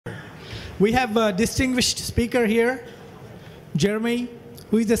We have a distinguished speaker here, Jeremie,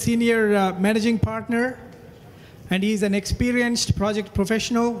 who is a senior managing partner, and he's an experienced project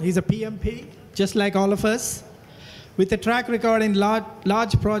professional. He's a PMP, just like all of us, with a track record in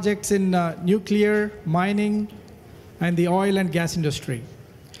large projects in nuclear, mining, and the oil and gas industry.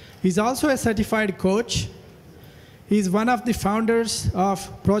 He's also a certified coach. He's one of the founders of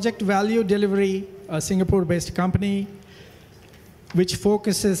Project Value Delivery, a Singapore-based company, which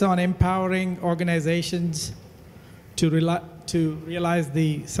focuses on empowering organizations to realize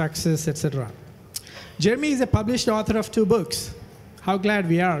the success, etc. Jeremie is a published author of 2 books. How glad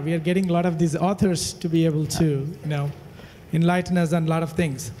we are. We are getting a lot of these authors to be able to, enlighten us on a lot of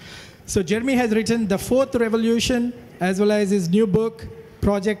things. So Jeremie has written The Fourth Revolution, as well as his new book,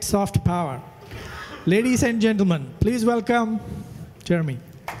 Project Soft Power. Ladies and gentlemen, please welcome Jeremie.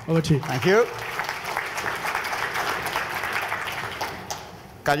 Over to you. Thank you.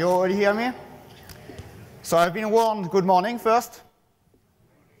 Can you already hear me? So I've been warned, good morning first.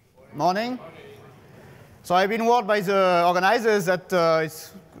 Morning. So I've been warned by the organizers that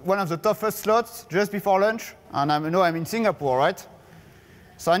it's one of the toughest slots just before lunch, and I know I'm in Singapore, right?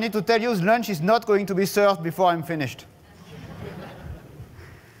 So I need to tell you, lunch is not going to be served before I'm finished.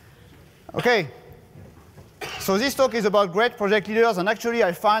 Okay. So this talk is about great project leaders, and actually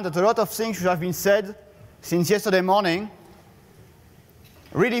I find that a lot of things which have been said since yesterday morning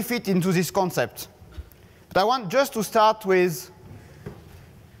really fit into this concept. But I want just to start with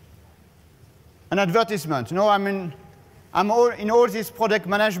an advertisement. I'm in all these project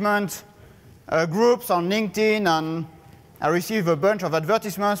management groups on LinkedIn, and I receive a bunch of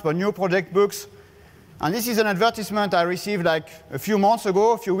advertisements for new project books. And this is an advertisement I received like a few months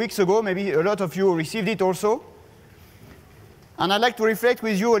ago, a few weeks ago. Maybe a lot of you received it also. And I'd like to reflect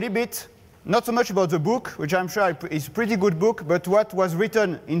with you a little bit, not so much about the book, which I'm sure is a pretty good book, but what was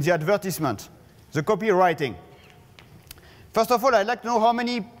written in the advertisement, the copywriting. First of all, I'd like to know how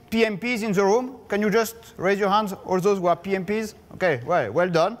many PMPs in the room. Can you just raise your hands, all those who are PMPs? Okay, well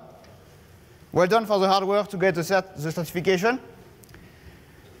done. Well done for the hard work to get the certification.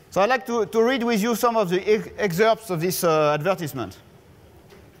 So I'd like to read with you some of the excerpts of this advertisement.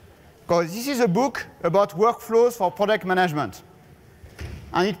 Because this is a book about workflows for project management.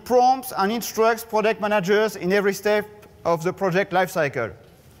 And it prompts and instructs project managers in every step of the project lifecycle.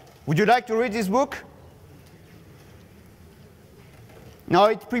 Would you like to read this book? Now,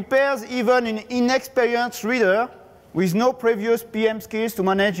 it prepares even an inexperienced reader with no previous PM skills to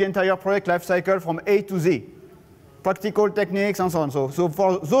manage the entire project lifecycle from A to Z. Practical techniques and so on. So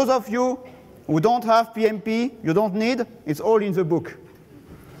for those of you who don't have PMP, you don't need, it's all in the book.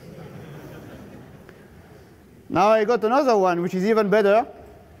 Now I got another one, which is even better.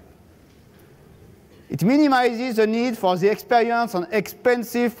 It minimizes the need for the experienced and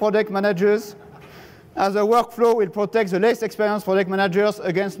expensive project managers, as the workflow will protect the less experienced project managers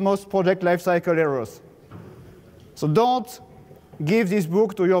against most project lifecycle errors. So don't give this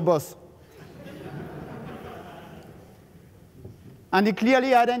book to your boss. And it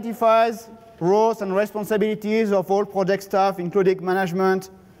clearly identifies roles and responsibilities of all project staff, including management,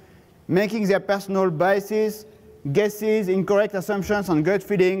 making their personal biases, guesses, incorrect assumptions, and gut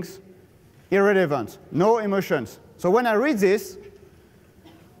feelings irrelevant. No emotions. So when I read this,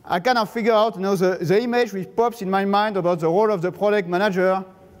 I kind of figure out, the image which pops in my mind about the role of the project manager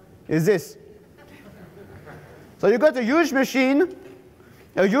is this. So you got a huge machine,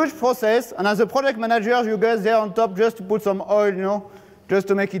 a huge process, and as a project manager, you guys there on top just to put some oil, just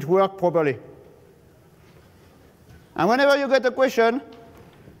to make it work properly. And whenever you get a question,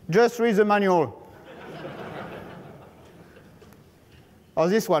 just read the manual. Or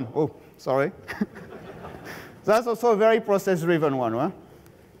this one. Oh, sorry. That's also a very process-driven one. Huh?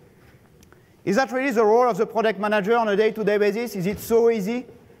 Is that really the role of the project manager on a day-to-day basis? Is it so easy?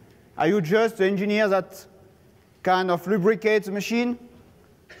 Are you just the engineer that kind of lubricates the machine?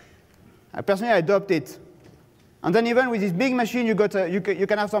 I personally adopt it. And then even with this big machine, you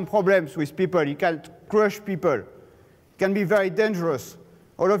can have some problems with people. You can crush people. It can be very dangerous.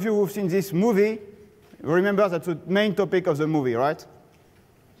 All of you who've seen this movie, remember that's the main topic of the movie, right?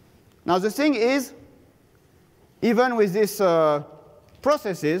 Now the thing is, even with these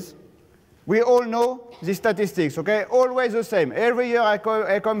processes, we all know the statistics, okay? Always the same. Every year I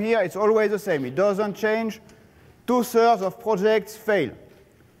come here, it's always the same. It doesn't change. 2/3 of projects fail.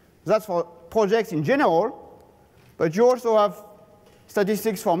 That's for projects in general, but you also have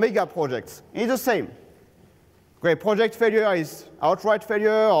statistics for mega projects. It's the same. Okay, project failure is outright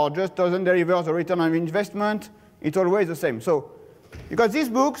failure or just doesn't deliver the return on investment. It's always the same. So you got these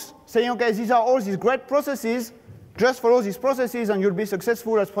books saying, okay, these are all these great processes, Just follow these processes and you'll be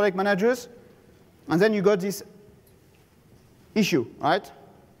successful as product managers. And then you got this issue, right?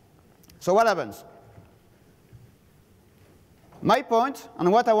 So what happens? My point,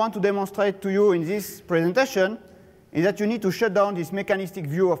 and what I want to demonstrate to you in this presentation, is that you need to shut down this mechanistic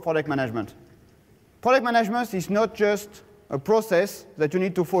view of product management. Product management is not just a process that you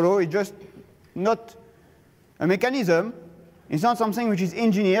need to follow. It's just not a mechanism. It's not something which is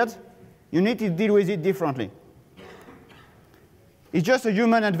engineered. You need to deal with it differently. It's just a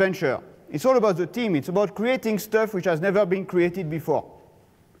human adventure. It's all about the team. It's about creating stuff which has never been created before.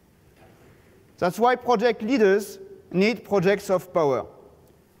 That's why project leaders need project soft power.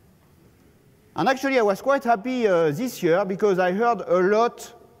 And actually, I was quite happy this year because I heard a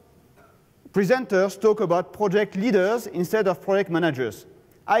lot presenters talk about project leaders instead of project managers.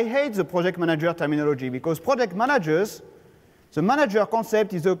 I hate the project manager terminology because project managers, the manager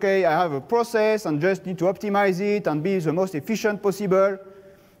concept is, okay, I have a process and just need to optimize it and be the most efficient possible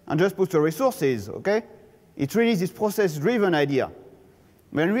and just put the resources, okay? It's really this process-driven idea.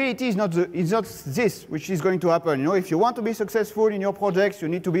 But in reality, it's not this which is going to happen. You know, if you want to be successful in your projects, you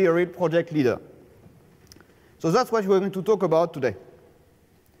need to be a real project leader. So that's what we're going to talk about today.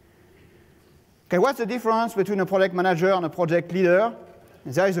 Okay, what's the difference between a project manager and a project leader?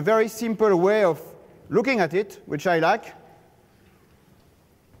 There is a very simple way of looking at it, which I like.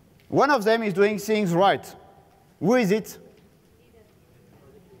 One of them is doing things right. Who is it?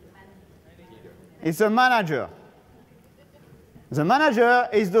 It's a manager. The manager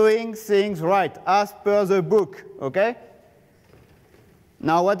is doing things right, as per the book, okay?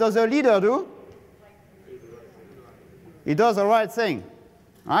 Now, what does a leader do? He does the right thing,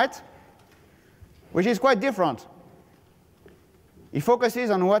 right? Which is quite different. He focuses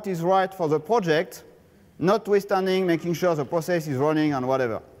on what is right for the project, notwithstanding making sure the process is running and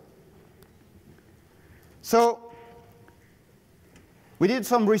whatever. So, we did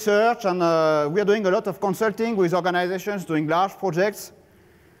some research, and we are doing a lot of consulting with organizations doing large projects.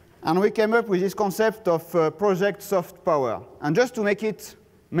 And we came up with this concept of project soft power. And just to make it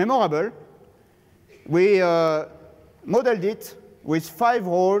memorable, we modeled it with 5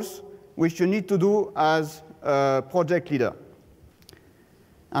 roles which you need to do as a project leader.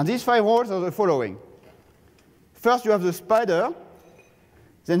 And these 5 roles are the following. First, you have the spider,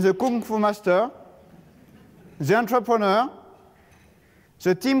 then the kung fu master, the entrepreneur,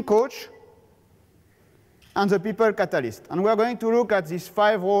 the team coach, and the people catalyst. And we're going to look at these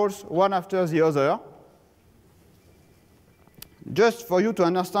 5 roles one after the other, just for you to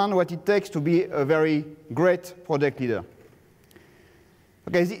understand what it takes to be a very great project leader.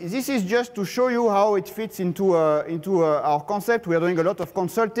 Okay, this is just to show you how it fits into our concept. We are doing a lot of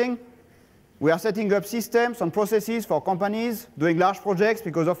consulting. We are setting up systems and processes for companies doing large projects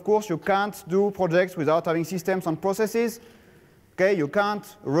because, of course, you can't do projects without having systems and processes. Okay, you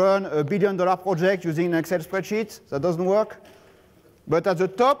can't run a $1 billion project using an Excel spreadsheet. That doesn't work. But at the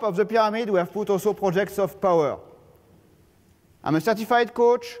top of the pyramid, we have put also project soft power. I'm a certified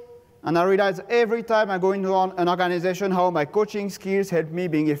coach, and I realize every time I go into an organization how my coaching skills help me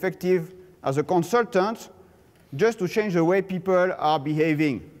being effective as a consultant, just to change the way people are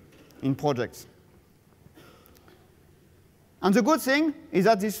behaving in projects. And the good thing is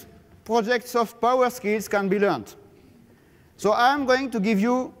that these project soft power skills can be learned. So I'm going to give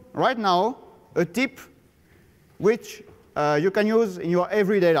you right now a tip which you can use in your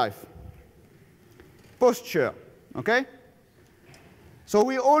everyday life. Posture, okay? So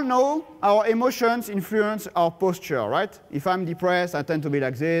we all know our emotions influence our posture, right? If I'm depressed, I tend to be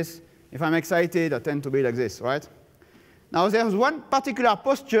like this. If I'm excited, I tend to be like this, right? Now there's one particular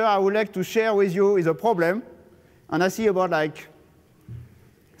posture I would like to share with you is a problem. And I see about like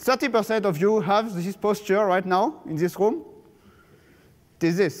 30% of you have this posture right now in this room. It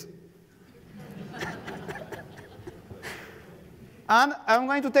is this. And I'm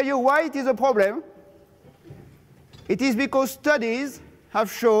going to tell you why it is a problem. It is because studies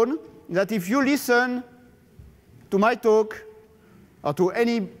have shown that if you listen to my talk or to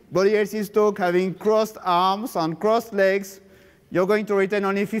anybody else's talk having crossed arms and crossed legs, you're going to retain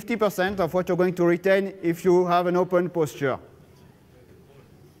only 50% of what you're going to retain if you have an open posture.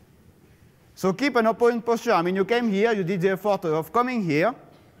 So keep an open posture. I mean, you came here, you did the effort of coming here,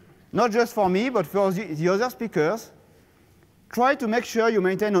 not just for me, but for the other speakers. Try to make sure you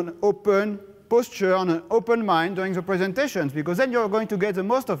maintain an open posture and an open mind during the presentations, because then you're going to get the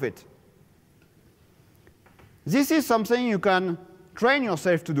most of it. This is something you can train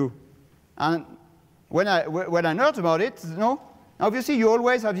yourself to do. And when I learned about it, you know, obviously you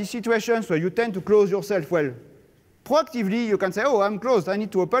always have these situations where you tend to close yourself well. Proactively, you can say, oh, I'm closed. I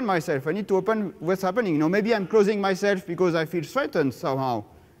need to open myself. I need to open what's happening. Maybe I'm closing myself because I feel threatened somehow.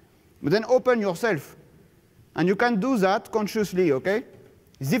 But then open yourself. And you can do that consciously, OK?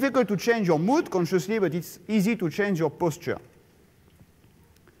 It's difficult to change your mood consciously, but it's easy to change your posture.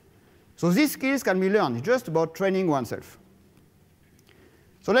 So these skills can be learned. It's just about training oneself.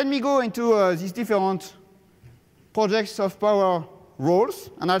 So let me go into these different project soft power roles,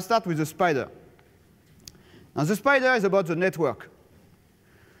 and I'll start with the spider. Now, the spider is about the network.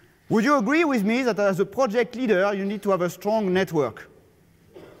 Would you agree with me that as a project leader, you need to have a strong network?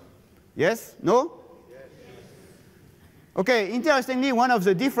 Yes? No? Yes. OK, interestingly, one of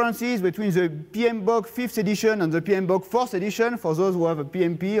the differences between the PMBOK 5th edition and the PMBOK 4th edition, for those who have a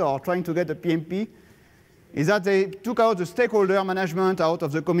PMP or trying to get a PMP, is that they took out the stakeholder management out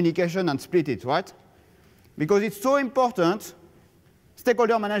of the communication and split it, right? Because it's so important.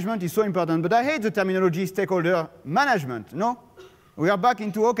 Stakeholder management is so important. But I hate the terminology stakeholder management, no? We are back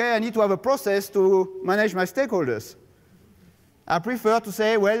into, OK, I need to have a process to manage my stakeholders. I prefer to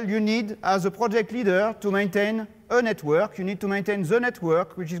say, well, you need, as a project leader, to maintain a network. You need to maintain the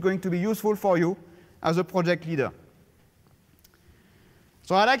network, which is going to be useful for you as a project leader.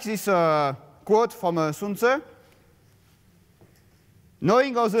 So I like this quote from Sun Tzu.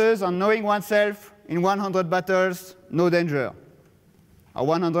 Knowing others and knowing oneself in 100 battles, no danger. Or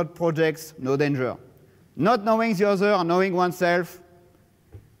 100 projects, no danger. Not knowing the other and knowing oneself,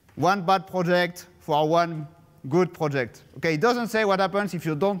 one bad project for one good project. OK, it doesn't say what happens if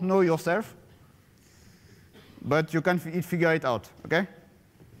you don't know yourself, but you can figure it out. OK?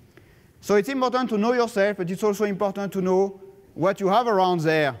 So it's important to know yourself, but it's also important to know what you have around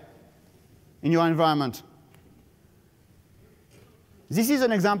there in your environment. This is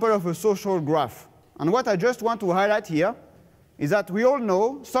an example of a social graph. And what I just want to highlight here is that we all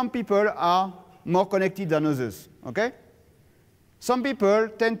know some people are more connected than others. OK? Some people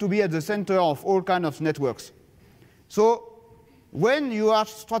tend to be at the center of all kinds of networks. So when you are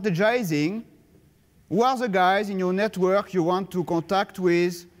strategizing, who are the guys in your network you want to contact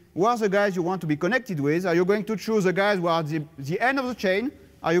with? Who are the guys you want to be connected with? Are you going to choose the guys who are the end of the chain?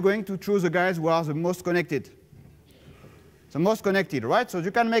 Are you going to choose the guys who are the most connected? The most connected, right? So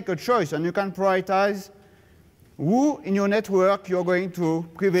you can make a choice, and you can prioritize who in your network you're going to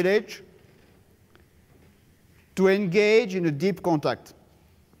privilege to engage in a deep contact.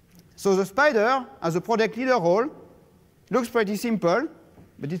 So the spider, as a project leader role, looks pretty simple,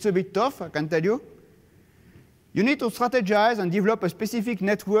 but it's a bit tough, I can tell you. You need to strategize and develop a specific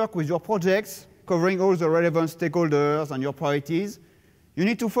network with your projects, covering all the relevant stakeholders and your priorities. You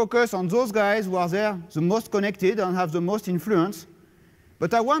need to focus on those guys who are there the most connected and have the most influence.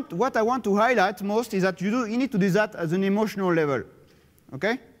 But what I want to highlight most is that you need to do that at an emotional level.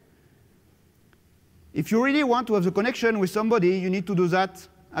 OK? If you really want to have the connection with somebody, you need to do that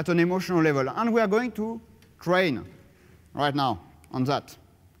at an emotional level. And we are going to train right now on that.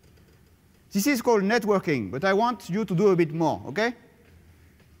 This is called networking, but I want you to do a bit more. OK?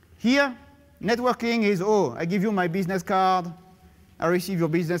 Here, networking is, oh, I give you my business card. I receive your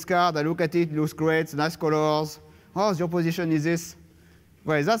business card. I look at it. It looks great. It's nice colors. Oh, your position is this.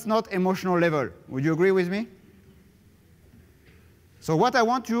 Well, that's not emotional level. Would you agree with me? So what I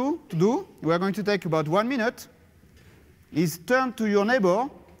want you to do, we are going to take about 1 minute, is turn to your neighbor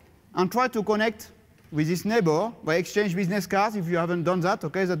and try to connect with this neighbor by exchange business cards if you haven't done that.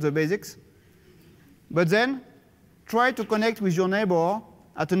 OK, that's the basics. But then try to connect with your neighbor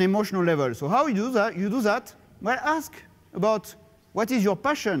at an emotional level. So how you do that? You do that by ask about what is your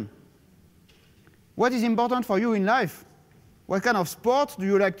passion? What is important for you in life? What kind of sport do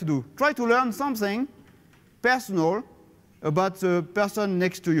you like to do? Try to learn something personal about the person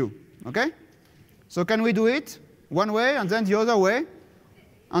next to you. OK? So can we do it one way and then the other way?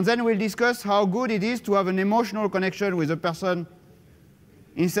 And then we'll discuss how good it is to have an emotional connection with a person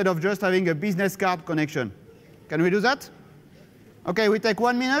instead of just having a business card connection. Can we do that? OK, we take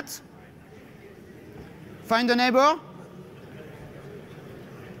 1 minute. Find a neighbor.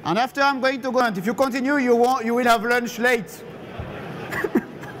 And after I'm going to go, and if you continue, you will have lunch late.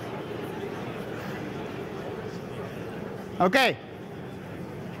 OK.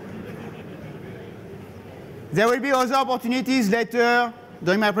 There will be other opportunities later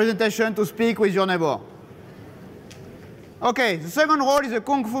during my presentation to speak with your neighbor. OK, the second role is a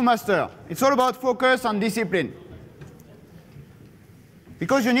Kung Fu master. It's all about focus and discipline.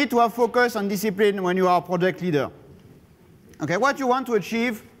 Because you need to have focus and discipline when you are a project leader. OK, what you want to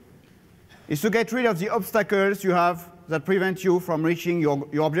achieve is to get rid of the obstacles you have that prevent you from reaching your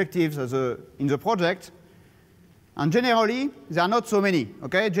objectives in the project. And generally, there are not so many.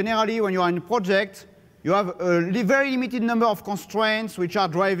 OK? Generally, when you are in a project, you have a very limited number of constraints which are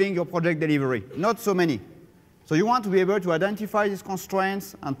driving your project delivery, not so many. So you want to be able to identify these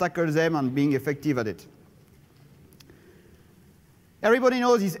constraints and tackle them and being effective at it. Everybody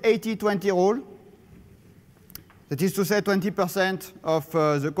knows this 80-20 rule. That is to say 20% of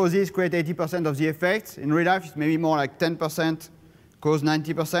the causes create 80% of the effects. In real life, it's maybe more like 10% cause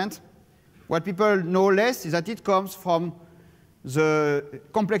 90%. What people know less is that it comes from the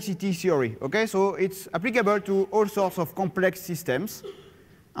complexity theory. Okay, so it's applicable to all sorts of complex systems,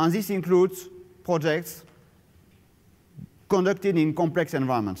 and this includes projects conducted in complex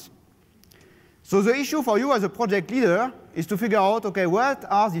environments. So the issue for you as a project leader is to figure out, okay, what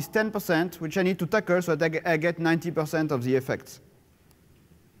are these 10% which I need to tackle so that I get 90% of the effects?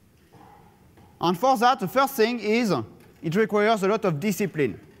 And for that, the first thing is it requires a lot of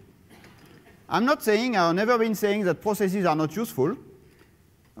discipline. I'm not saying, I've never been saying that processes are not useful.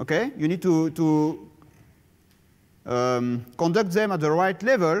 Okay, you need to conduct them at the right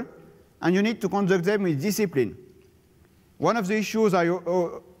level, and you need to conduct them with discipline. One of the issues I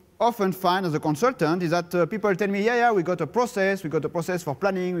often find as a consultant is that people tell me, yeah, we got a process for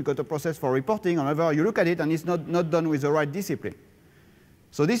planning, we got a process for reporting, and whenever you look at it, and it's not done with the right discipline.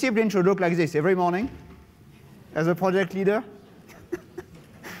 So discipline should look like this every morning as a project leader.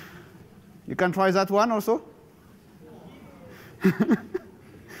 You can try that one also.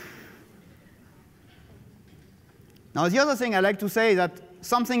 Now, the other thing I like to say is that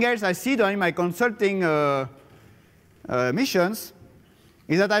something else I see during my consulting missions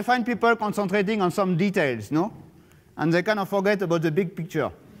is that I find people concentrating on some details, no? And they kind of forget about the big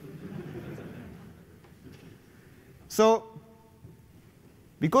picture. So,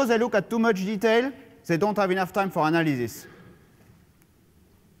 because they look at too much detail, they don't have enough time for analysis.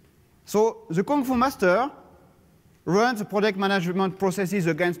 So the Kung Fu Master runs the project management processes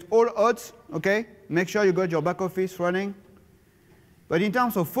against all odds, okay? Make sure you got your back office running. But in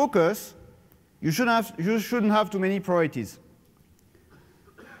terms of focus, you shouldn't have too many priorities.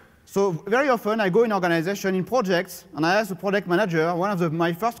 So very often I go in organization, in projects, and I ask the project manager, one of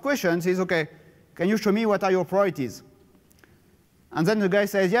my first questions is, okay, can you show me what are your priorities? And then the guy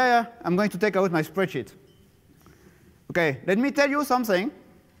says, yeah, I'm going to take out my spreadsheet. Okay, let me tell you something.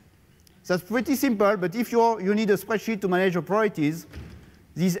 That's pretty simple, but if you need a spreadsheet to manage your priorities,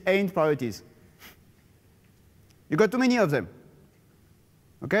 these ain't priorities. You got too many of them.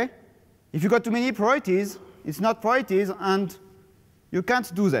 Okay? If you got too many priorities, it's not priorities, and you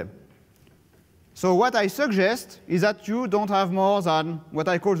can't do them. So what I suggest is that you don't have more than what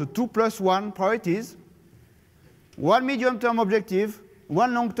I call the 2+1 priorities. One medium-term objective,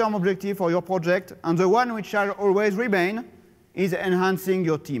 one long-term objective for your project, and the one which shall always remain is enhancing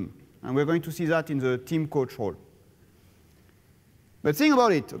your team. And we're going to see that in the team coach role. But think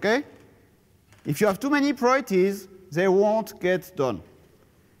about it, okay? If you have too many priorities, they won't get done.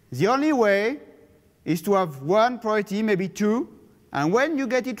 The only way is to have one priority, maybe two, and when you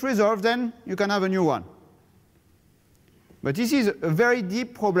get it resolved, then you can have a new one. But this is a very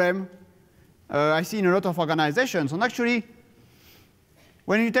deep problem I see in a lot of organizations. And actually,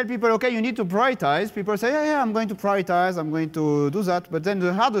 when you tell people, okay, you need to prioritize, people say, yeah, I'm going to prioritize, I'm going to do that. But then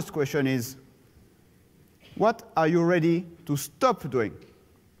the hardest question is, what are you ready to stop doing?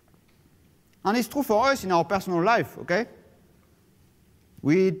 And it's true for us in our personal life, okay?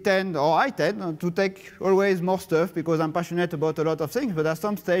 We tend, or I tend, to take always more stuff because I'm passionate about a lot of things, but at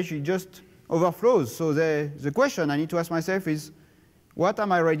some stage it just overflows. So the question I need to ask myself is, what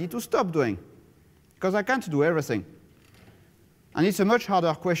am I ready to stop doing? Because I can't do everything. And it's a much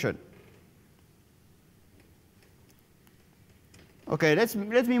harder question. Okay,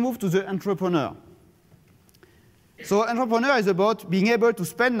 let me move to the entrepreneur. So entrepreneur is about being able to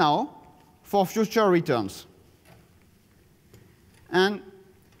spend now for future returns. And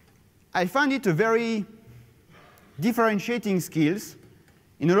I find it a very differentiating skills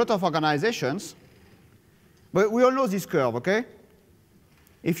in a lot of organizations. But we all know this curve, okay?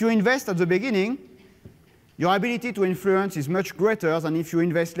 If you invest at the beginning, your ability to influence is much greater than if you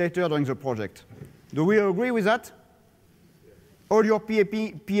invest later during the project. Do we agree with that? All your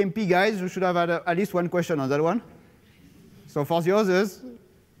PMP guys, you should have had at least one question on that one. So for the others,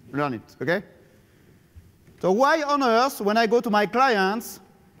 learn it, okay? So why on earth, when I go to my clients,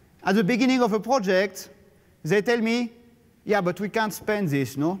 at the beginning of a project, they tell me, yeah, but we can't spend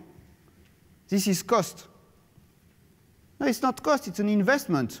this, no? This is cost. No, it's not cost, it's an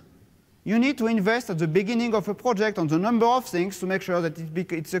investment. You need to invest at the beginning of a project on the number of things to make sure that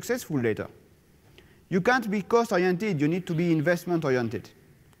it's successful later. You can't be cost-oriented, you need to be investment-oriented.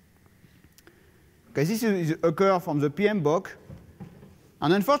 Okay, this is a curve from the PM book.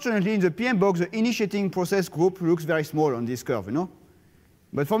 And unfortunately, in the PM box, the initiating process group looks very small on this curve, you know.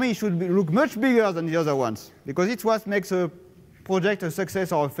 But for me, it should look much bigger than the other ones, because it's what makes a project a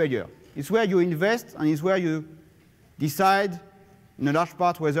success or a failure. It's where you invest, and it's where you decide, in a large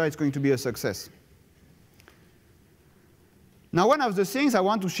part, whether it's going to be a success. Now, one of the things I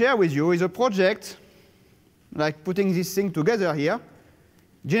want to share with you is a project, like putting this thing together here,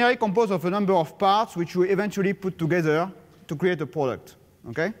 generally composed of a number of parts which you eventually put together to create a product.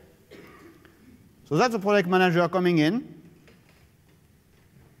 Okay? So that's the project manager coming in.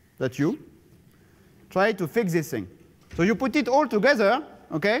 That's you. Try to fix this thing. So you put it all together,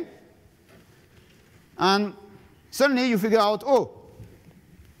 okay? And suddenly you figure out, oh,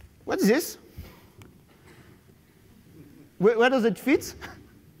 what is this? Where does it fit?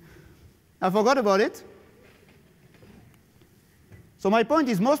 I forgot about it. So my point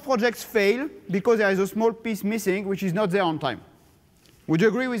is most projects fail because there is a small piece missing which is not there on time. Would you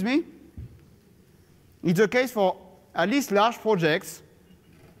agree with me? It's the case for at least large projects.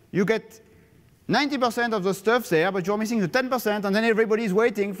 You get 90% of the stuff there, but you're missing the 10%, and then everybody is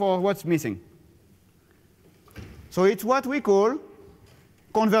waiting for what's missing. So it's what we call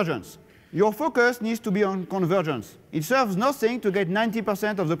convergence. Your focus needs to be on convergence. It serves nothing to get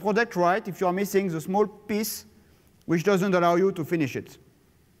 90% of the project right if you are missing the small piece which doesn't allow you to finish it.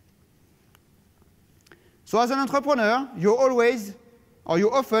 So as an entrepreneur, you always, or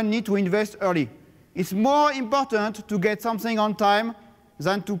you often need to invest early. It's more important to get something on time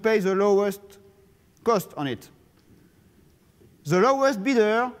than to pay the lowest cost on it. The lowest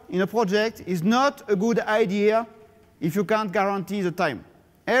bidder in a project is not a good idea if you can't guarantee the time.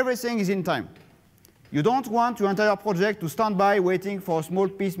 Everything is in time. You don't want your entire project to stand by waiting for a small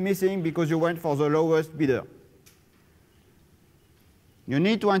piece missing because you went for the lowest bidder. You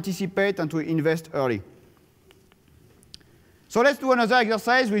need to anticipate and to invest early. So let's do another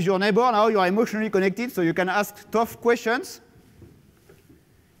exercise with your neighbor. Now you are emotionally connected, so you can ask tough questions.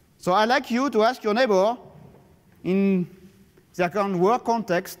 So I'd like you to ask your neighbor, in their current work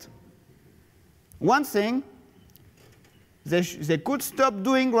context, one thing they could stop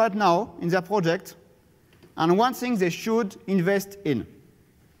doing right now in their project, and one thing they should invest in.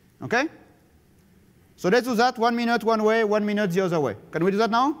 Okay? So let's do that 1 minute one way, 1 minute the other way. Can we do that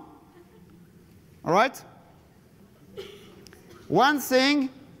now? All right? One thing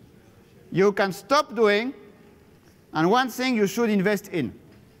you can stop doing, and one thing you should invest in.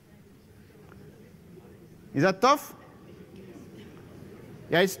 Is that tough?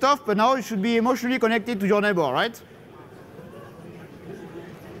 Yeah, it's tough, but now you should be emotionally connected to your neighbor, right?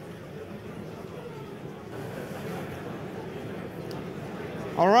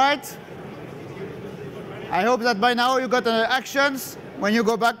 All right. I hope that by now you got actions when you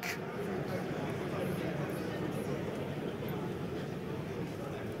go back.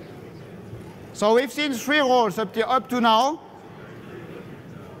 So we've seen 3 roles up to now.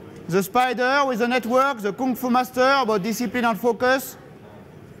 The spider with the network, the Kung Fu master about discipline and focus,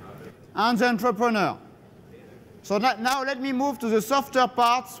 and the entrepreneur. So now let me move to the softer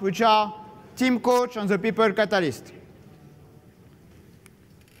parts, which are team coach and the people catalyst.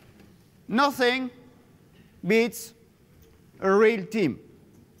 Nothing beats a real team.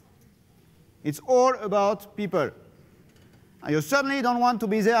 It's all about people. And you certainly don't want to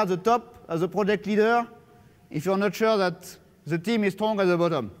be there at the top as a project leader if you're not sure that the team is strong at the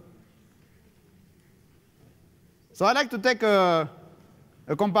bottom. So I'd like to take a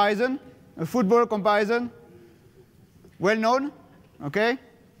comparison, a football comparison, well known, okay?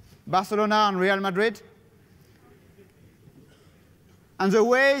 Barcelona and Real Madrid. And the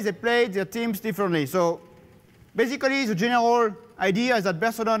way they played their teams differently. So basically, the general idea is that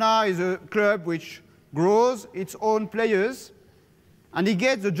Barcelona is a club which grows its own players, and it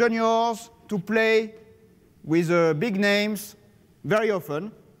gets the juniors to play with big names very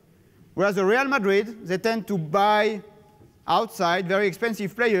often. Whereas the Real Madrid, they tend to buy outside very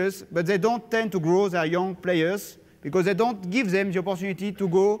expensive players, but they don't tend to grow their young players because they don't give them the opportunity to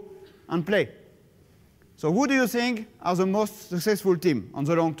go and play. So who do you think are the most successful team on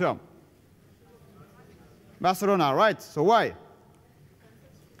the long term? Barcelona, right? So why?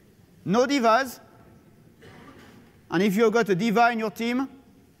 No divas. And if you've got a diva in your team,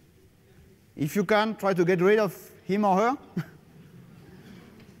 if you can, try to get rid of him or her.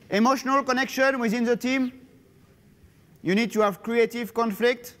 Emotional connection within the team. You need to have creative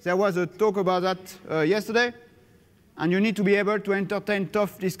conflict. There was a talk about that yesterday. And you need to be able to entertain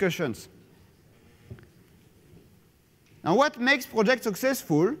tough discussions. Now, what makes projects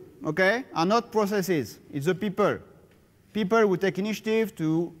successful, okay, are not processes. It's the people. People who take initiative,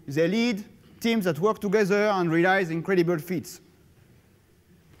 they lead teams that work together and realize incredible feats.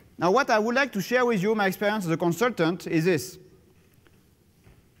 Now, what I would like to share with you, my experience as a consultant, is this.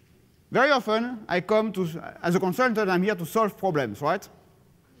 Very often, I come to, as a consultant, I'm here to solve problems, right?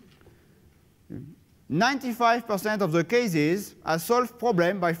 95% of the cases, I solve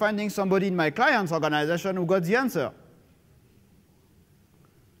problem by finding somebody in my client's organization who got the answer.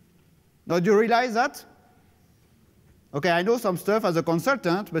 Now, do you realize that? Okay, I know some stuff as a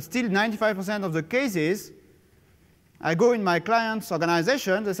consultant, but still 95% of the cases, I go in my client's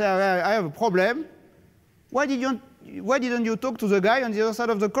organization, they say, I have a problem. Why didn't you talk to the guy on the other side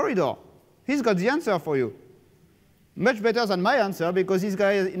of the corridor? He's got the answer for you. Much better than my answer, because this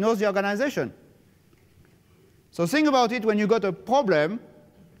guy knows the organization. So think about it, when you got a problem,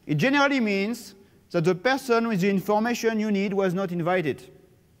 it generally means that the person with the information you need was not invited.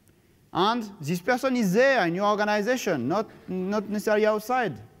 And this person is there in your organization, not necessarily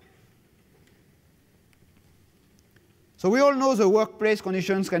outside. So we all know the workplace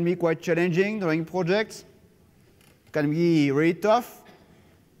conditions can be quite challenging during projects, can be really tough.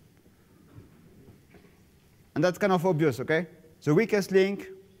 And that's kind of obvious, okay? The weakest link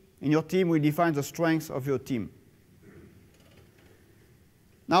in your team will define the strengths of your team.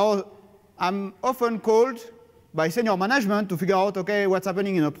 Now, I'm often called by senior management to figure out, okay, what's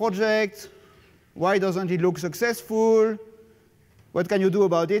happening in a project, why doesn't it look successful, what can you do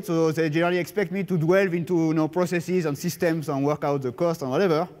about it? So they generally expect me to delve into processes and systems and work out the cost and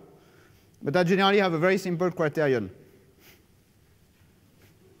whatever. But I generally have a very simple criterion.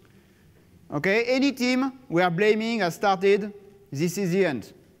 Okay, any team where blaming has started, this is the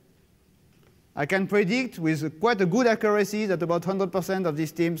end. I can predict with quite a good accuracy that about 100% of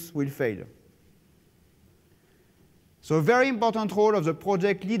these teams will fail. So a very important role of the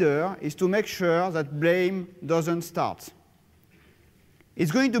project leader is to make sure that blame doesn't start.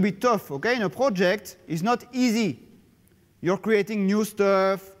 It's going to be tough, okay? In a project, it's not easy. You're creating new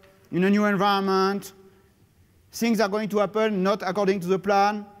stuff in a new environment. Things are going to happen not according to the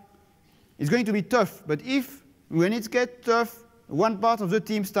plan. It's going to be tough, but if, when it gets tough, one part of the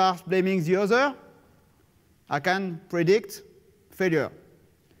team starts blaming the other, I can predict failure.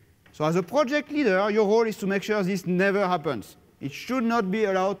 So as a project leader, your role is to make sure this never happens. It should not be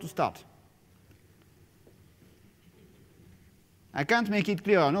allowed to start. I can't make it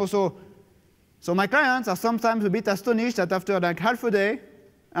clearer. No, so my clients are sometimes a bit astonished that after like half a day,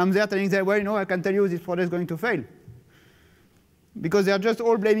 I'm there telling them, well, I can tell you this project is going to fail. Because they are just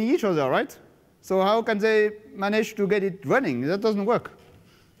all blaming each other, right? So how can they manage to get it running? That doesn't work.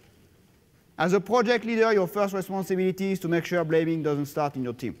 As a project leader, your first responsibility is to make sure blaming doesn't start in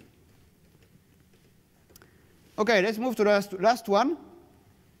your team. Okay, let's move to the last one,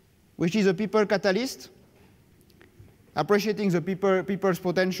 which is a people catalyst, appreciating the people's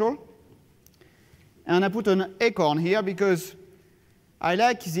potential. And I put an acorn here because I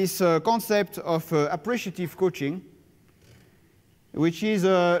like this concept of appreciative coaching, which is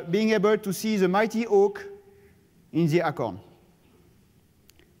being able to see the mighty oak in the acorn.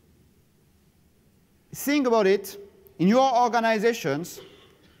 Think about it. In your organizations,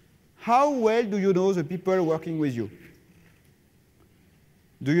 how well do you know the people working with you?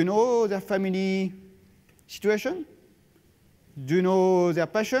 Do you know their family situation? Do you know their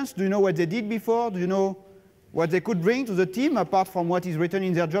passions? Do you know what they did before? Do you know what they could bring to the team apart from what is written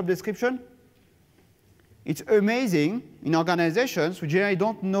in their job description? It's amazing in organizations who generally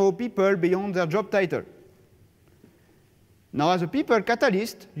don't know people beyond their job title. Now, as a people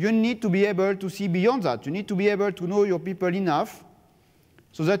catalyst, you need to be able to see beyond that. You need to be able to know your people enough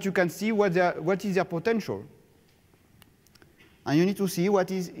so that you can see what is their potential. And you need to see what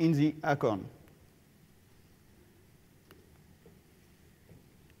is in the acorn.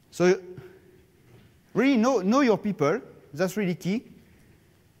 So really know your people. That's really key.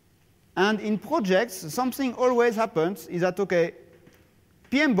 And in projects, something always happens is that, okay,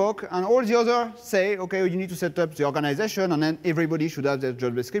 PMBOK and all the others say, okay, you need to set up the organization, and then everybody should have their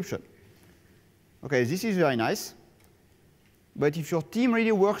job description. Okay, this is very nice. But if your team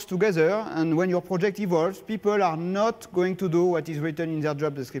really works together, and when your project evolves, people are not going to do what is written in their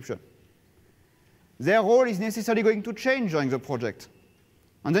job description. Their role is necessarily going to change during the project.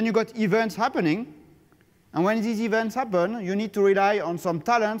 And then you got events happening. And when these events happen, you need to rely on some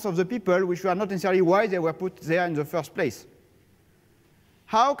talents of the people which are not necessarily why they were put there in the first place.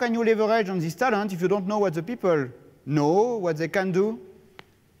 How can you leverage on this talent if you don't know what the people know, what they can do?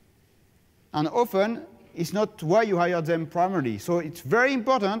 And often, it's not why you hired them primarily. So it's very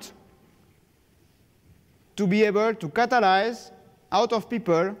important to be able to catalyze out of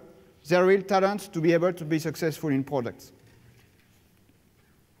people their real talent to be able to be successful in projects.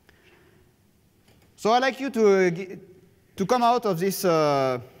 So I'd like you to come out of this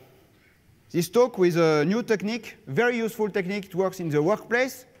this talk with a new technique, very useful technique. It works in the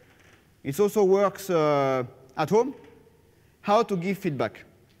workplace. It also works at home, how to give feedback.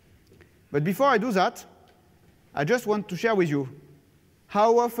 But before I do that, I just want to share with you,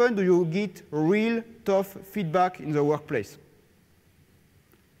 how often do you get real tough feedback in the workplace?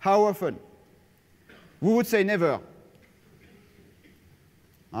 How often? We would say never.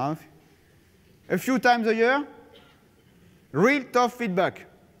 A few times a year, real tough feedback.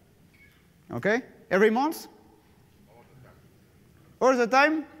 Okay? Every month? All the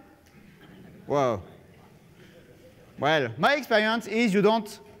time? Wow. Well, my experience is you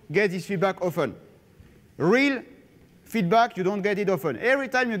don't get this feedback often. Real feedback, you don't get it often. Every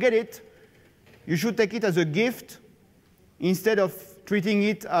time you get it, you should take it as a gift instead of treating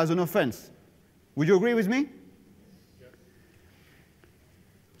it as an offense. Would you agree with me?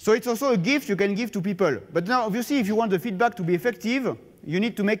 So it's also a gift you can give to people. But now, obviously, if you want the feedback to be effective, you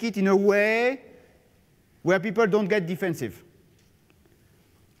need to make it in a way where people don't get defensive.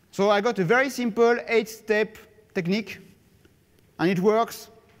 So I got a very simple 8-step technique, and it works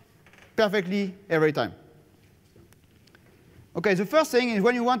perfectly every time. OK, the first thing is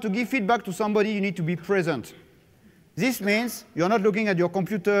when you want to give feedback to somebody, you need to be present. This means you're not looking at your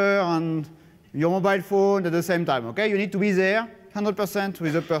computer and your mobile phone at the same time. OK, you need to be there 100%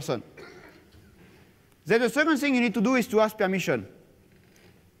 with the person. Then the second thing you need to do is to ask permission.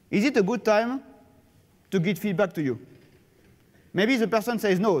 Is it a good time to give feedback to you? Maybe the person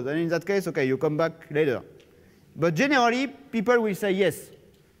says no. Then in that case, OK, you come back later. But generally, people will say yes.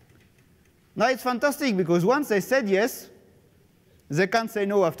 Now, it's fantastic, because once they said yes, they can't say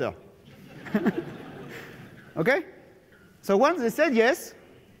no after. OK? So once they said yes,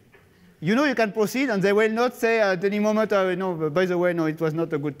 you know you can proceed, and they will not say at any moment, no, by the way, no, it was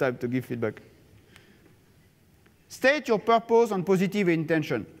not a good time to give feedback. State your purpose and positive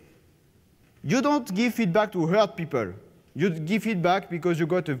intention. You don't give feedback to hurt people. You give feedback because you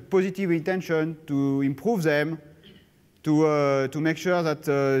got a positive intention to improve them, to make sure that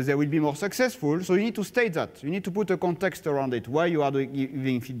they will be more successful. So you need to state that. You need to put a context around it, why you are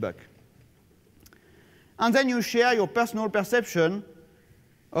giving feedback. And then you share your personal perception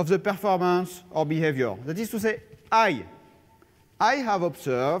of the performance or behavior. That is to say, I have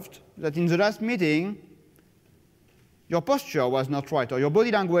observed that in the last meeting, your posture was not right, or your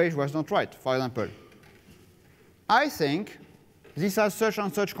body language was not right, for example. I think this has such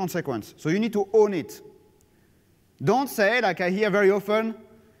and such consequence. So you need to own it. Don't say, like I hear very often,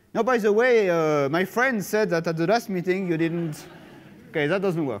 no, by the way, my friend said that at the last meeting you didn't. OK, that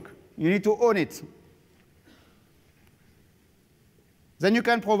doesn't work. You need to own it. Then you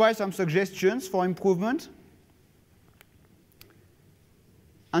can provide some suggestions for improvement.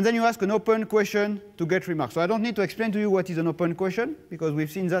 And then you ask an open question to get remarks. So I don't need to explain to you what is an open question, because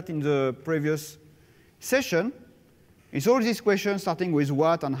we've seen that in the previous session. It's all these questions starting with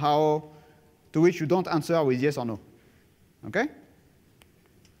what and how, to which you don't answer with yes or no. OK?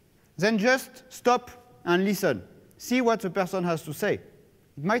 Then just stop and listen. See what the person has to say.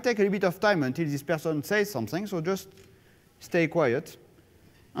 It might take a little bit of time until this person says something, so just stay quiet.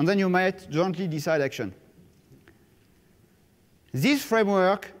 And then you might jointly decide action. This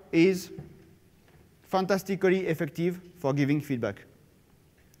framework is fantastically effective for giving feedback.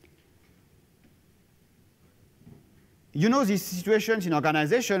 You know these situations in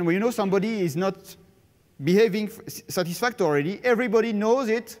organization where you know somebody is not behaving satisfactorily. Everybody knows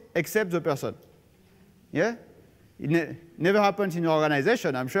it except the person. Yeah? It never happens in your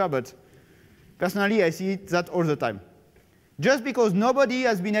organization, I'm sure, but personally I see that all the time. Just because nobody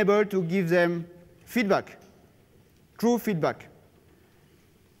has been able to give them feedback, true feedback.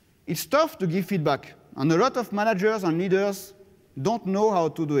 It's tough to give feedback, and a lot of managers and leaders don't know how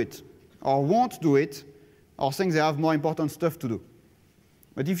to do it, or won't do it, or think they have more important stuff to do.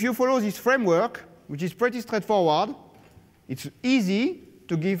 But if you follow this framework, which is pretty straightforward, it's easy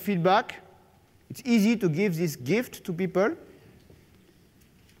to give feedback. It's easy to give this gift to people.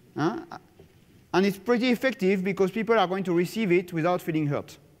 And it's pretty effective because people are going to receive it without feeling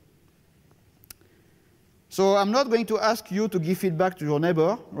hurt. So I'm not going to ask you to give feedback to your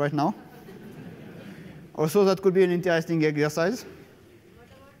neighbor right now. Also, that could be an interesting exercise. What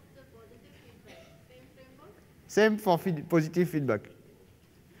about the positive feedback? Same framework? Same for positive feedback.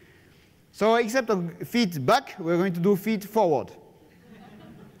 So except of feedback, we're going to do feed forward.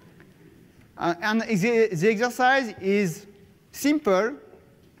 And the exercise is simple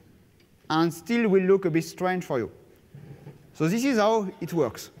and still will look a bit strange for you. So this is how it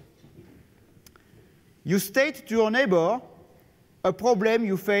works. You state to your neighbor a problem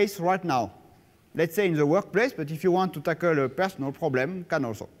you face right now. Let's say in the workplace, but if you want to tackle a personal problem, can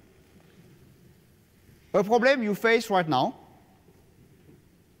also. a problem you face right now,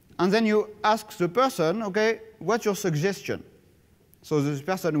 and then you ask the person, okay, what's your suggestion? So this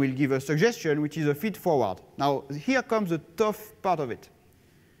person will give a suggestion, which is a feed forward. Now, here comes the tough part of it.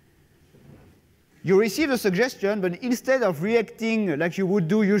 You receive a suggestion, but instead of reacting like you would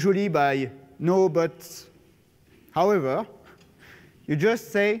do usually by no, but, however, you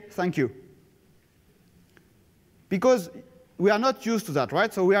just say thank you. Because we are not used to that,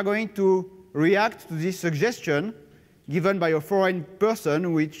 right? So we are going to react to this suggestion given by a foreign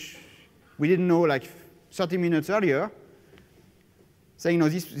person, which we didn't know like 30 minutes earlier, saying, no,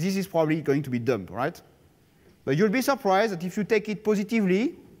 this is probably going to be dumb, right? But you'll be surprised that if you take it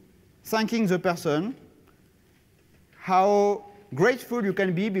positively, thanking the person, how grateful you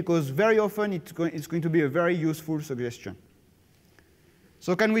can be, because very often it's going to be a very useful suggestion.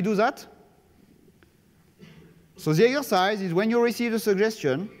 So can we do that? So the exercise is when you receive a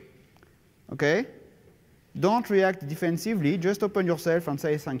suggestion, okay, don't react defensively, just open yourself and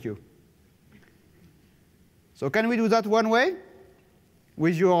say thank you. So can we do that one way?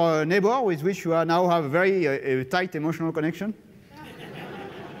 With your neighbor, with which you now have a very tight emotional connection?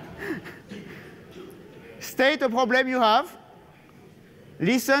 State a problem you have.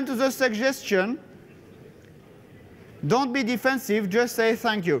 Listen to the suggestion. Don't be defensive, just say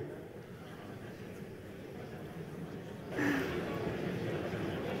thank you.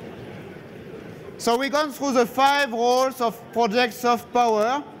 So we've gone through the 5 roles of project soft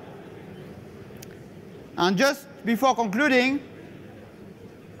power. And just before concluding,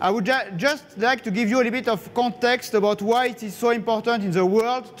 I would just like to give you a little bit of context about why it is so important in the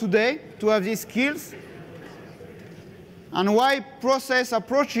world today to have these skills, and why process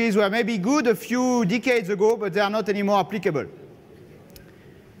approaches were maybe good a few decades ago, but they are not anymore applicable.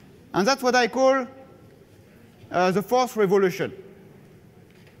 And that's what I call the fourth revolution.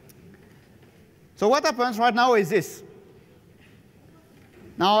 So what happens right now is this.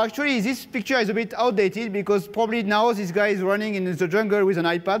 Now, actually, this picture is a bit outdated, because probably now this guy is running in the jungle with an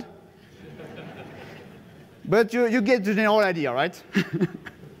iPad. But you get the general idea, right?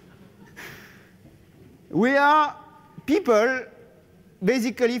 We are people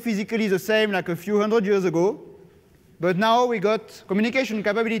basically physically the same like a few hundred years ago, but now we got communication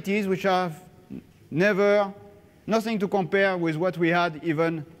capabilities which have nothing to compare with what we had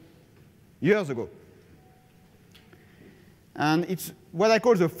even years ago. And it's what I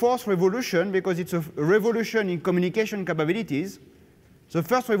call the fourth revolution, because it's a revolution in communication capabilities. The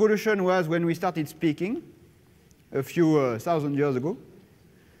first revolution was when we started speaking a few thousand years ago.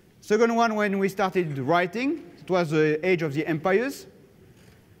 Second one, when we started writing. It was the age of the empires.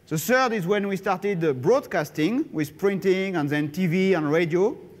 The third is when we started broadcasting with printing and then TV and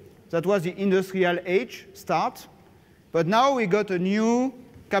radio. That was the industrial age start. But now we got a new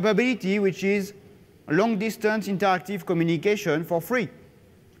capability, which is long-distance interactive communication for free.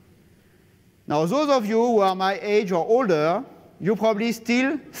 Now, those of you who are my age or older, you probably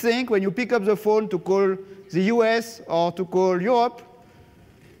still think when you pick up the phone to call the US or to call Europe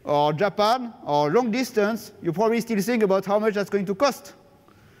or Japan or long distance, you probably still think about how much that's going to cost.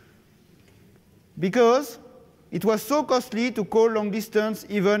 Because it was so costly to call long distance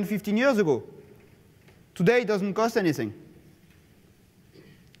even 15 years ago. Today, it doesn't cost anything.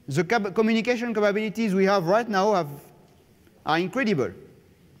 The communication capabilities we have right now are incredible,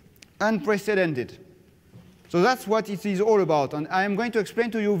 unprecedented. So that's what it is all about. And I am going to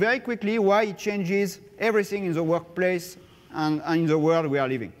explain to you very quickly why it changes everything in the workplace and in the world we are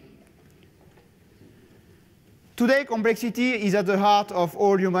living. Today, complexity is at the heart of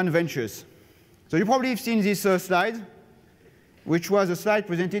all human ventures. So you probably have seen this slide, which was a slide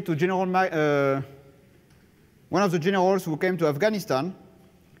presented to one of the generals who came to Afghanistan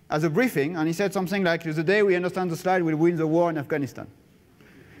as a briefing, and he said something like, the day we understand the slide, we'll win the war in Afghanistan.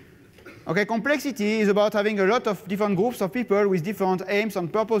 Okay, complexity is about having a lot of different groups of people with different aims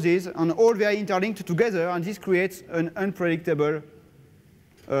and purposes, and all very interlinked together, and this creates an unpredictable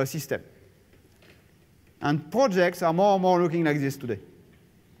system. And projects are more and more looking like this today.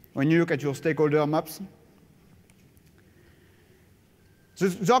 When you look at your stakeholder maps,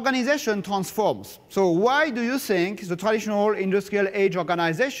 the organization transforms. So why do you think the traditional industrial age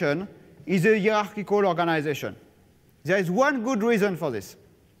organization is a hierarchical organization? There is one good reason for this.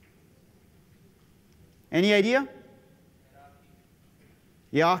 Any idea?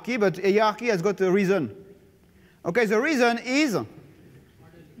 Hierarchy, but a hierarchy has got a reason. Okay, the reason is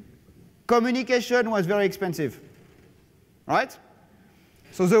communication was very expensive, right?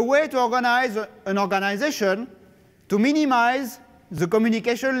 So the way to organize an organization to minimize the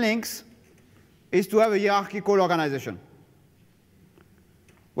communication links is to have a hierarchical organization.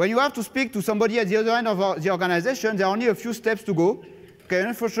 When you have to speak to somebody at the other end of the organization, there are only a few steps to go. Okay,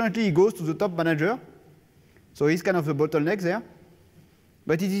 unfortunately, it goes to the top manager. So he's kind of the bottleneck there.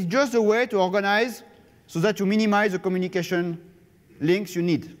 But it is just a way to organize so that you minimize the communication links you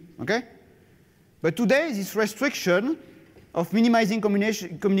need. Okay? But today, this restriction of minimizing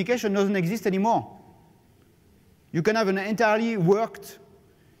communication doesn't exist anymore. You can have an entirely networked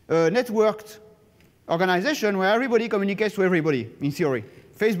organization where everybody communicates to everybody, in theory.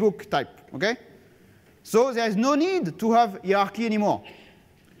 Facebook type, okay? So there is no need to have hierarchy anymore.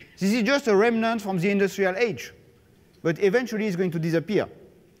 This is just a remnant from the industrial age, but eventually it's going to disappear.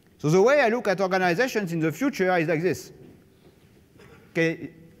 So the way I look at organizations in the future is like this. Okay.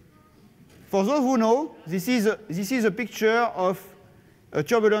 For those who know, this is a picture of a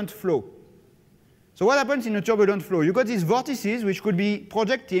turbulent flow. So what happens in a turbulent flow? You got these vortices, which could be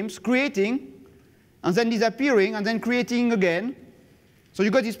project teams creating, and then disappearing, and then creating again. So you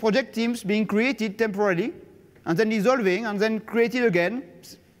got these project teams being created temporarily, and then dissolving, and then created again,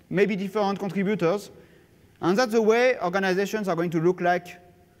 maybe different contributors. And that's the way organizations are going to look like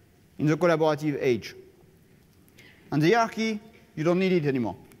in the collaborative age. And the hierarchy, you don't need it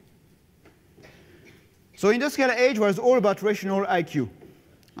anymore. So industrial age was all about rational IQ.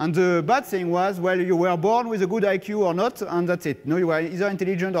 And the bad thing was, well, you were born with a good IQ or not, and that's it. No, you were either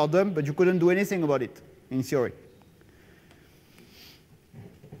intelligent or dumb, but you couldn't do anything about it, in theory.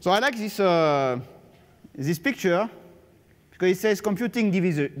 So I like this picture, because it says computing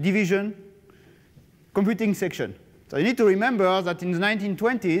division, computing section. So you need to remember that in the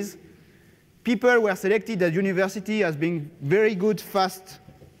 1920s, people were selected at university as being very good, fast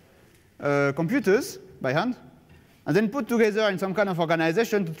computers by hand, and then put together in some kind of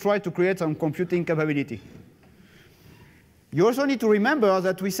organization to try to create some computing capability. You also need to remember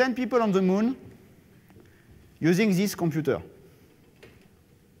that we sent people on the moon using this computer,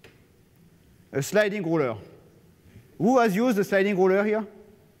 a sliding ruler. Who has used a sliding ruler here?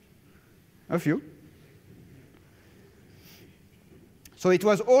 A few. So it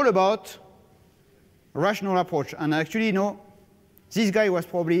was all about a rational approach. And actually, you know, this guy was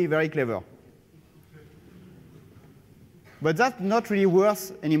probably very clever. But that's not really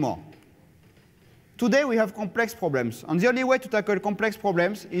worth anymore. Today, we have complex problems. And the only way to tackle complex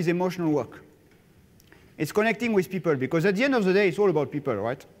problems is emotional work. It's connecting with people, because at the end of the day, it's all about people,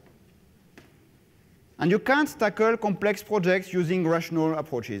 right? And you can't tackle complex projects using rational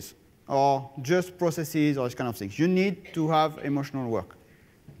approaches or just processes or this kind of things. You need to have emotional work.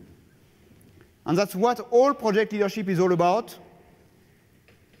 And that's what all project leadership is all about,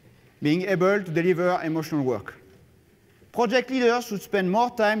 being able to deliver emotional work. Project leaders should spend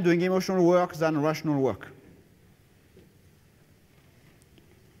more time doing emotional work than rational work.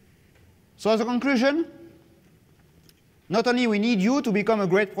 So as a conclusion, not only we need you to become a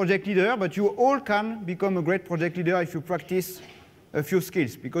great project leader, but you all can become a great project leader if you practice a few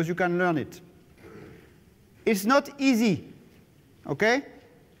skills, because you can learn it. It's not easy, okay?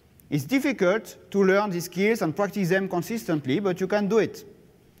 It's difficult to learn these skills and practice them consistently, but you can do it.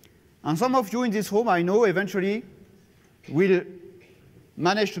 And some of you in this room, I know, eventually will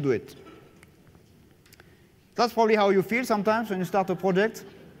manage to do it. That's probably how you feel sometimes when you start a project.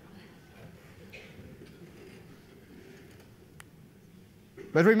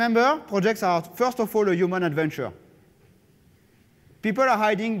 But remember, projects are, first of all, a human adventure. People are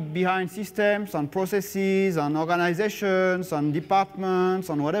hiding behind systems and processes and organizations and departments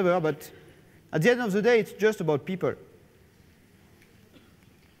and whatever, but at the end of the day, it's just about people.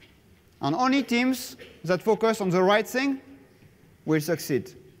 And only teams that focus on the right thing will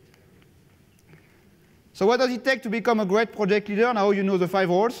succeed. So what does it take to become a great project leader? Now you know the 5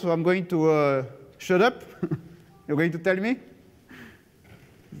 roles, so I'm going to shut up. You're going to tell me.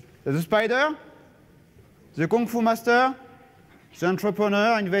 The spider, the Kung Fu master, the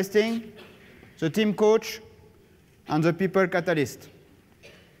entrepreneur investing, the team coach, and the people catalyst.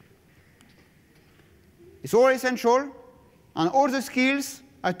 It's all essential, and all the skills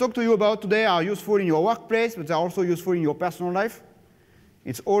I talked to you about today are useful in your workplace, but they're also useful in your personal life.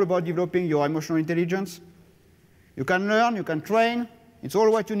 It's all about developing your emotional intelligence. You can learn, you can train. It's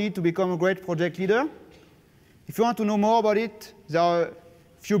all what you need to become a great project leader. If you want to know more about it, there are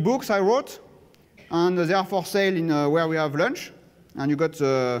a few books I wrote, and they are for sale in where we have lunch. And you got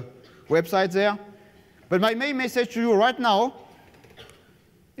the website there. But my main message to you right now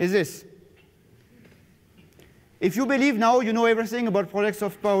is this. If you believe now you know everything about projects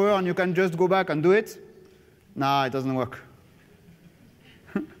of power and you can just go back and do it, nah, it doesn't work.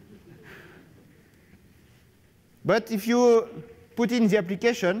 But if you put in the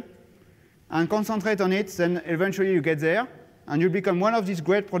application and concentrate on it, then eventually you get there. and you'll become one of these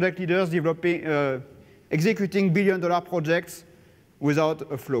great project leaders developing, executing billion-dollar projects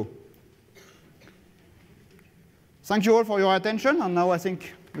without a flaw. Thank you all for your attention, and now I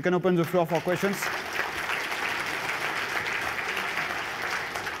think we can open the floor for questions.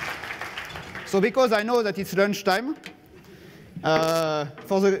 So because I know that it's lunchtime,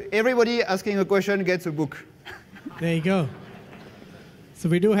 everybody asking a question gets a book. There you go. So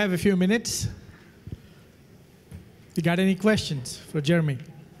we do have a few minutes. You got any questions for Jeremie?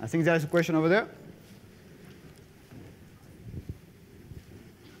 I think there is a question over there.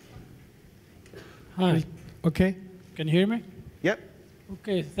 Hi, Okay. can you hear me? Yep.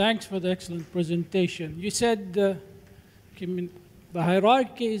 Okay, thanks for the excellent presentation. You said the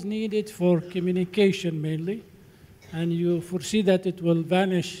hierarchy is needed for communication mainly, and you foresee that it will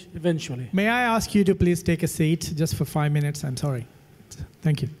vanish eventually. May I ask you to please take a seat just for 5 minutes? I'm sorry.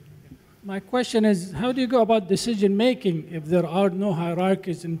 Thank you. My question is, how do you go about decision making if there are no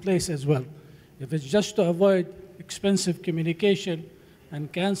hierarchies in place as well? If it's just to avoid expensive communication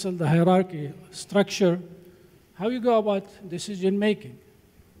and cancel the hierarchy structure, how do you go about decision making?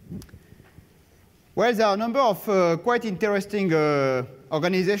 Well, there are a number of quite interesting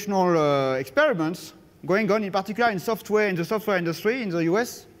organizational experiments going on, in particular in software, in the software industry in the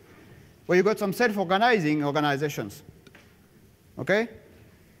US, where you got some self-organizing organizations. Okay?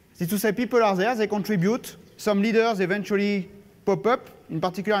 This is to say people are there, they contribute, some leaders eventually pop up, in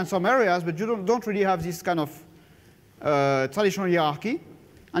particular in some areas, but you don't really have this kind of traditional hierarchy,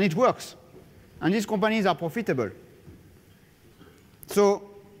 and it works. And these companies are profitable. So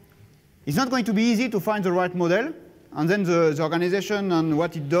it's not going to be easy to find the right model, and then the organization and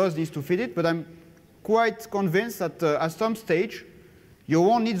what it does needs to fit it, but I'm quite convinced that at some stage, you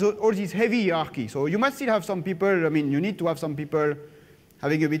won't need all this heavy hierarchy. So you might still have some people, I mean, you need to have some people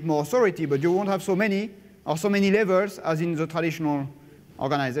having a bit more authority, but you won't have so many or so many levels as in the traditional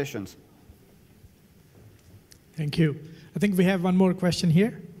organizations. Thank you. I think we have one more question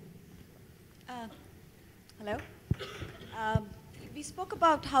here. Hello. We spoke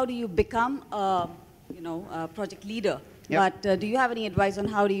about how do you become a project leader, Yep. but do you have any advice on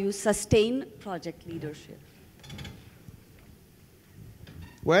how do you sustain project leadership?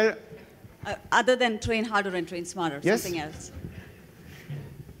 Well, Other than train harder and train smarter, Yes. something else.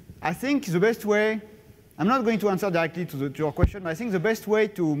 I think the best way, I'm not going to answer directly to your question, but I think the best way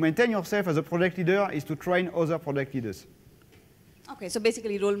to maintain yourself as a project leader is to train other project leaders. Okay, so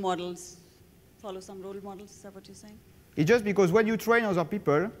basically role models, follow some role models, is that what you're saying? It's just because when you train other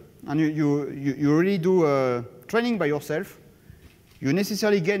people, and you really do training by yourself, you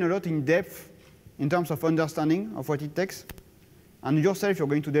necessarily gain a lot in depth in terms of understanding of what it takes. And yourself, you're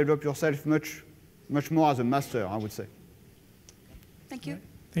going to develop yourself much more as a master, I would say. Thank you.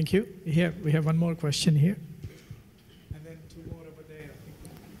 Thank you. Here, we have one more question here. And then two more over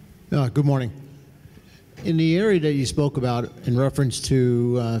there. Good morning. In the area that you spoke about in reference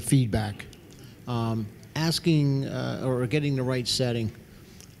to feedback, asking or getting the right setting,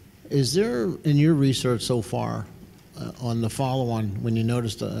 is there, in your research so far, on the follow-on, when you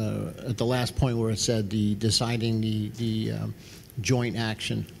noticed at the last point where it said deciding the joint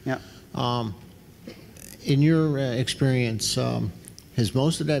action, Yeah. in your experience, has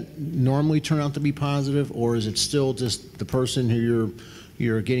most of that normally turned out to be positive, or is it still just the person who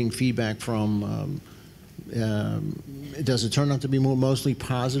you're getting feedback from? Does it turn out to be mostly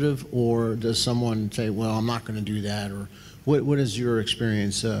positive, or does someone say, "Well, I'm not going to do that," or what does your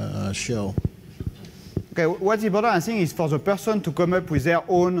experience show? Okay, what's important, I think, is for the person to come up with their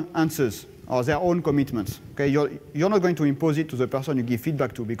own answers or their own commitments. Okay, you're not going to impose it to the person you give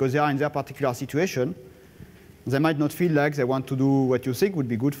feedback to because they are in their particular situation. They might not feel like they want to do what you think would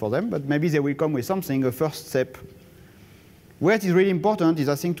be good for them, but maybe they will come with something, a first step. Where it is really important is,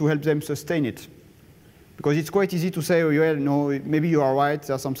 I think, to help them sustain it. Because it's quite easy to say, oh, well, no, maybe you are right,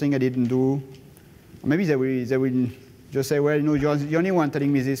 there's something I didn't do. Or maybe they will just say, well, no, you're the only one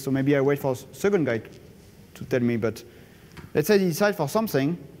telling me this, so maybe I wait for a second guy to tell me. But let's say they decide for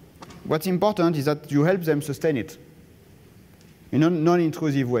something. What's important is that you help them sustain it in a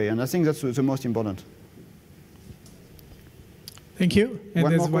non-intrusive way, and I think that's the most important. Thank you. And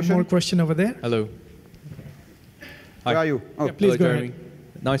there's one more question over there. Hello. Where are you? Yeah, please hello, go Jeremie.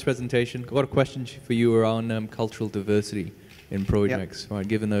 ahead. Nice presentation. I've got a question for you around cultural diversity in projects, right,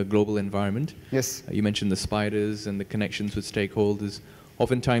 given the global environment. Yes. You mentioned the spiders and the connections with stakeholders.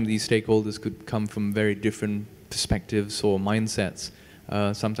 Oftentimes these stakeholders could come from very different perspectives or mindsets.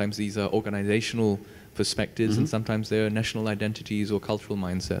 Sometimes these are organizational perspectives, and sometimes they're national identities or cultural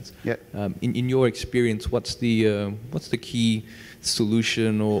mindsets. Yeah. In your experience, what's the key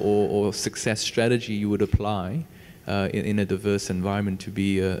solution or success strategy you would apply in a diverse environment to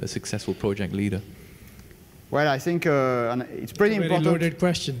be a successful project leader? Well, I think it's pretty Very important. loaded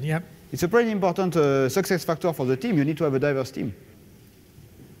question. Yep. It's a pretty important success factor for the team. You need to have a diverse team.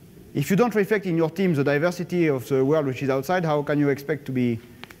 If you don't reflect in your team the diversity of the world which is outside, how can you expect to be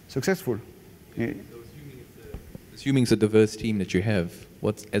successful? Yeah. Assuming it's a diverse team that you have,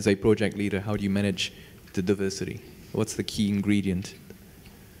 as a project leader, how do you manage the diversity? What's the key ingredient?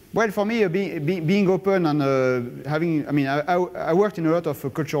 Well, for me, being open and having, I worked in a lot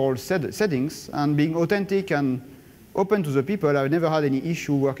of cultural settings, and being authentic and open to the people, I've never had any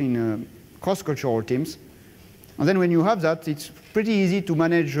issue working in cross-cultural teams. And then when you have that, it's pretty easy to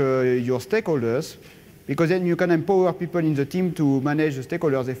manage your stakeholders, because then you can empower people in the team to manage the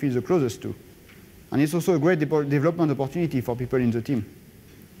stakeholders they feel the closest to. And it's also a great development opportunity for people in the team.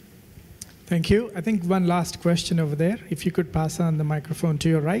 Thank you. I think one last question over there. If you could pass on the microphone to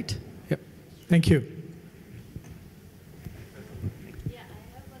your right. Yep. Thank you. Yeah, I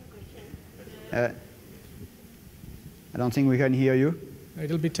have one question. I don't think we can hear you.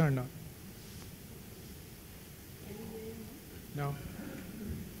 It'll be turned on. No.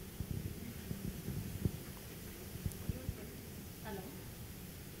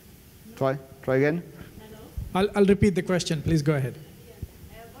 Hello? Try again. Hello? I'll repeat the question. Please go ahead.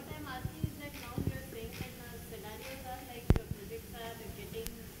 What I'm asking is that now you're saying that scenarios are like projects are getting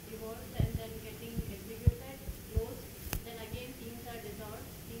evolved and then getting executed, closed, then again teams are dissolved,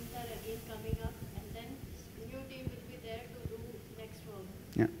 teams are again coming up, and then new team will be there to do next work.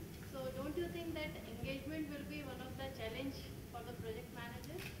 Yeah. So don't you think that engagement will be one of the challenge for the project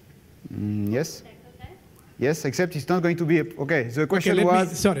managers? Yes. Tackle that? Yes, except it's not going to be okay. The question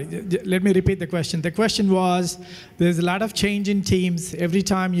Let me repeat the question. The question was, there's a lot of change in teams. Every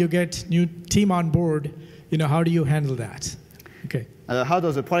time you get new team on board, how do you handle that? Okay. How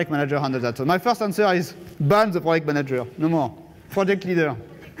does the project manager handle that? So my first answer is ban the project manager. No more. Project leader.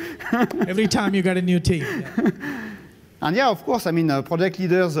 Every time you got a new team. Yeah. And yeah, of course, project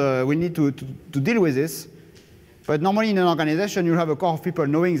leaders will need to deal with this. But normally in an organization, you have a core of people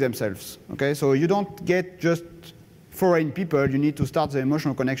knowing themselves. Okay, so you don't get just foreign people. You need to start the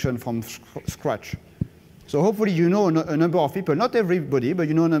emotional connection from scratch. So hopefully you know a number of people, not everybody, but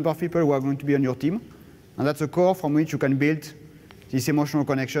you know a number of people who are going to be on your team. And that's a core from which you can build this emotional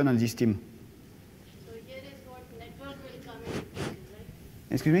connection and this team. So here is what network will come in, right?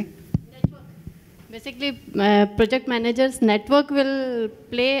 Excuse me? Network. Basically, project managers' network will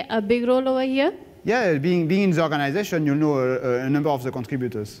play a big role over here. Yeah, being in the organization, you'll know a number of the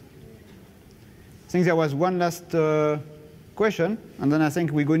contributors. I think there was one last question, and then I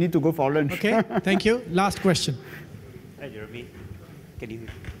think we need to go for lunch. Okay, thank you. Last question. Hi, Jeremy. Can you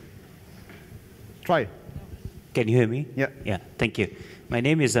Try. Can you hear me? Yeah. Yeah, thank you. My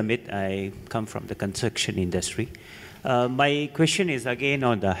name is Amit. I come from the construction industry. My question is again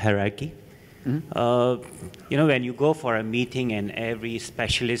on the hierarchy. Mm-hmm. When you go for a meeting and every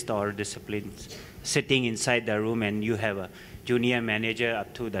specialist or discipline sitting inside the room and you have a junior manager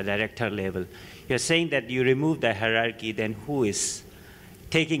up to the director level, you're saying that you remove the hierarchy, then who is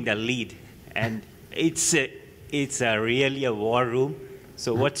taking the lead? And it's really a war room.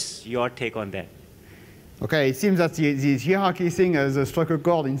 So what's your take on that? Okay, it seems that the hierarchy thing has struck a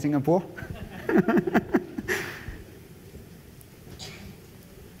chord in Singapore.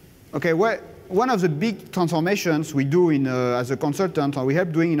 Okay, one of the big transformations we do as a consultant, or we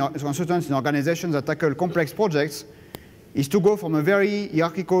help doing as consultants in organizations that tackle complex projects, is to go from a very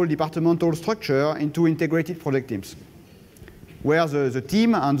hierarchical departmental structure into integrated project teams, where the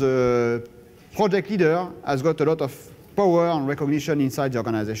team and the project leader has got a lot of power and recognition inside the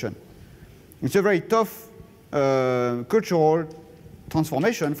organization. It's a very tough cultural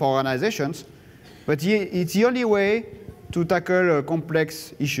transformation for organizations, but it's the only way to tackle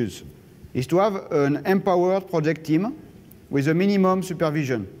complex issues, is to have an empowered project team with a minimum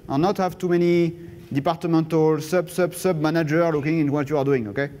supervision and not have too many departmental sub-manager looking into what you are doing,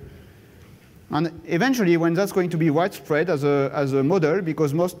 okay? And eventually, when that's going to be widespread as a model,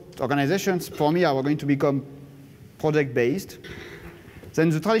 because most organizations, for me, are going to become project-based, then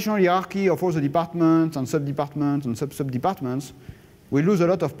the traditional hierarchy of all the departments and sub-departments and sub-sub-departments will lose a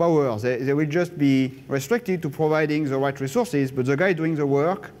lot of power. They will just be restricted to providing the right resources, but the guys doing the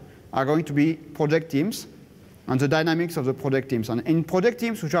work are going to be project teams and the dynamics of the project teams. And in project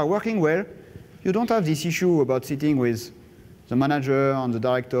teams which are working well, you don't have this issue about sitting with the manager and the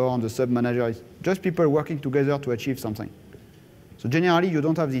director and the sub-manager. It's just people working together to achieve something. So generally, you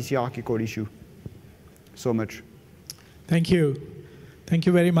don't have this hierarchical issue so much. Thank you. Thank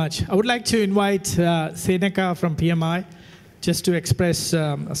you very much. I would like to invite Seneca from PMI. just to express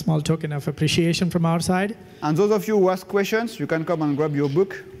a small token of appreciation from our side. And those of you who ask questions, you can come and grab your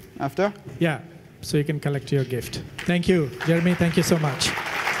book after. Yeah, so you can collect your gift. Thank you, Jeremy. Thank you so much.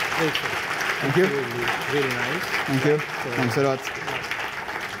 Thank you. Really nice. Thank you. Thanks a lot.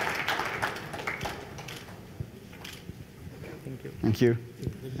 Thank you.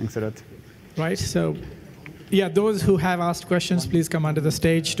 Thanks a lot. Right, so yeah, those who have asked questions, please come onto the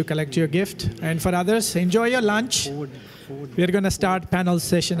stage to collect your gift. And for others, enjoy your lunch. We're going to start panel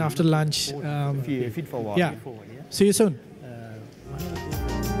session after lunch. Feed forward. Yeah, see you soon.